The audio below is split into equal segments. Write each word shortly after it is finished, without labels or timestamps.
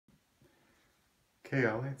Okay,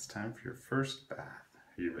 Ollie, it's time for your first bath.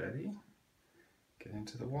 Are you ready? Get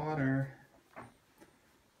into the water.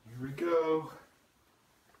 Here we go.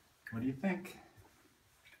 What do you think?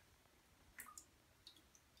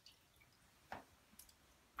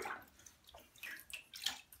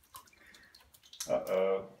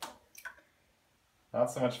 Uh-oh. Not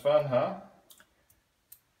so much fun, huh?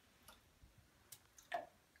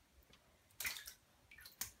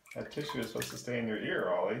 That tissue is supposed to stay in your ear,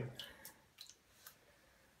 Ollie.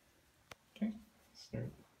 Okay,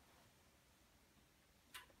 snoop.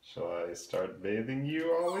 Shall I start bathing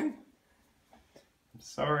you, Ollie? I'm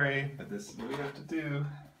sorry, but this is what we have to do.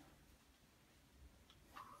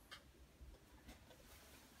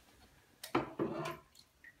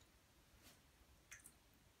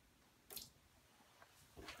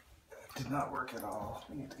 Did not work at all.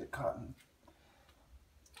 We need to get cotton.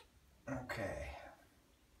 Okay.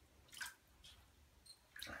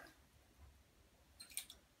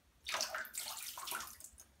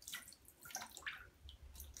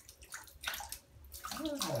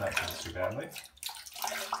 Oh, not doing too badly.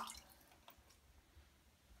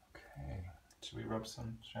 Okay. Should we rub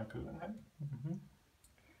some shampoo in there? Mm-hmm.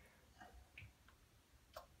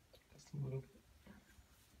 Just a little bit.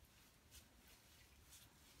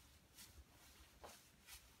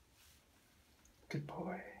 Good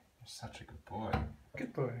boy. You're such a good boy.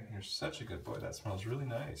 Good boy. You're such a good boy. That smells really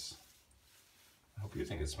nice. I hope you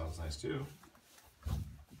think it smells nice too.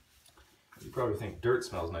 You probably think dirt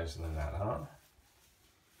smells nicer than that, huh?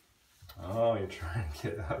 Oh, you're trying to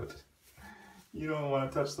get out. You don't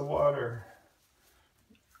want to touch the water.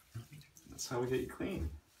 That's how we get you clean.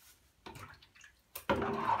 Okay,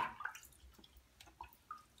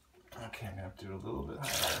 I'm going to have to do it a little bit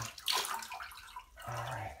higher. All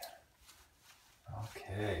right.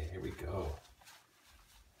 Okay, here we go.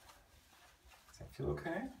 Does that feel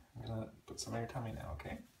okay? I'm going to put some on your tummy now,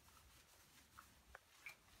 okay?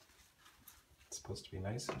 It's supposed to be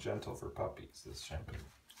nice and gentle for puppies, this shampoo.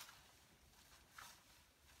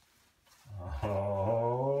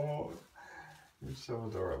 Oh, you're so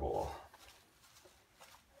adorable.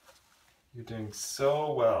 You're doing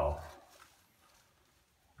so well.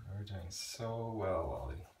 You're doing so well,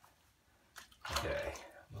 Ollie. Okay,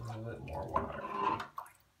 a little bit more water.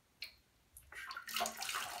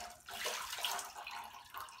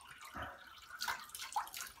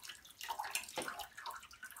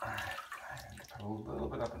 Put a little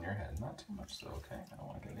bit up in your head, not too much though, okay? I don't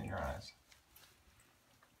want to get it in your eyes.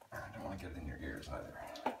 I don't want to get it in your ears either.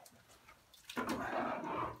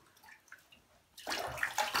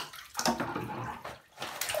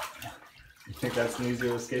 You think that's an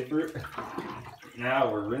easier escape route?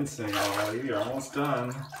 Now we're rinsing already. You're almost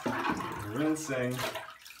done. We're rinsing.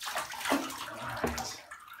 Alright.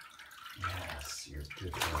 Yes, you're a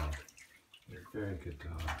good dog. You're a very good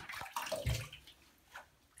dog.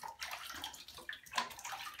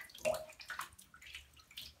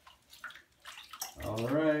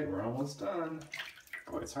 Alright, we're almost done.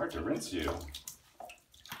 Boy, it's hard to rinse you.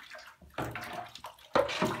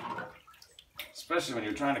 Especially when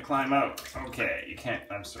you're trying to climb out. Okay, you can't,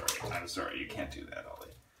 I'm sorry, you can't do that,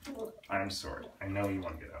 Ollie. I'm sorry, I know you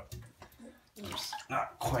want to get out. I'm just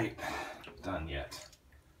not quite done yet.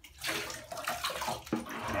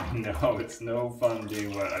 I know, it's no fun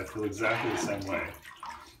being wet. I feel exactly the same way.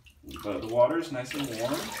 But the water's nice and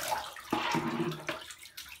warm.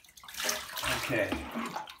 Okay,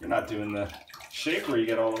 you're not doing the shake where you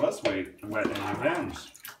get all of us wet in revenge.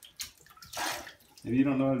 Maybe you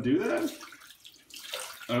don't know how to do that?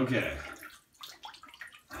 Okay.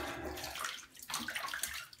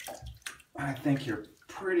 I think you're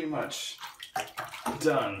pretty much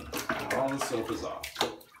done. All the soap is off.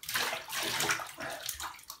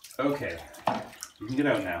 Okay, you can get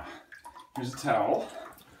out now. Here's a towel.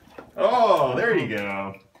 Oh, there you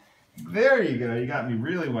go. There you go. You got me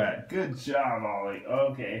really wet. Good job, Ollie.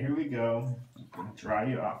 Okay, here we go. I'm going to dry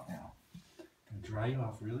you off now. I'm going to dry you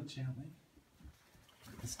off really gently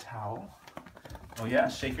with this towel. Oh yeah,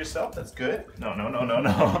 shake yourself. That's good. No.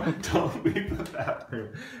 Don't leave the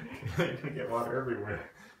bathroom. You're going to get water everywhere.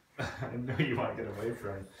 I know you want to get away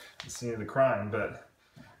from the scene of the crime, but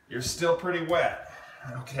you're still pretty wet.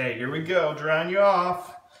 Okay, here we go. Drying you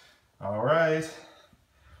off. All right.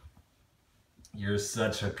 You're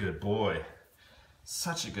such a good boy.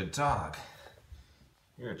 Such a good dog.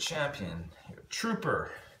 You're a champion. You're a trooper.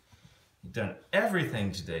 You've done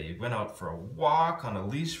everything today. You went out for a walk on a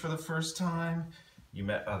leash for the first time. You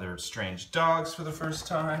met other strange dogs for the first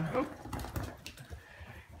time.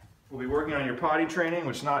 We'll be working on your potty training,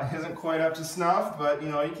 which isn't quite up to snuff, but you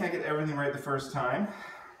know, you can't get everything right the first time.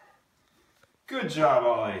 Good job,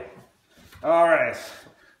 Ollie. All right.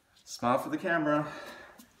 Smile for the camera.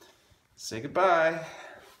 Say goodbye.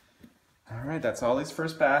 All right, that's Ollie's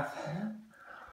first bath.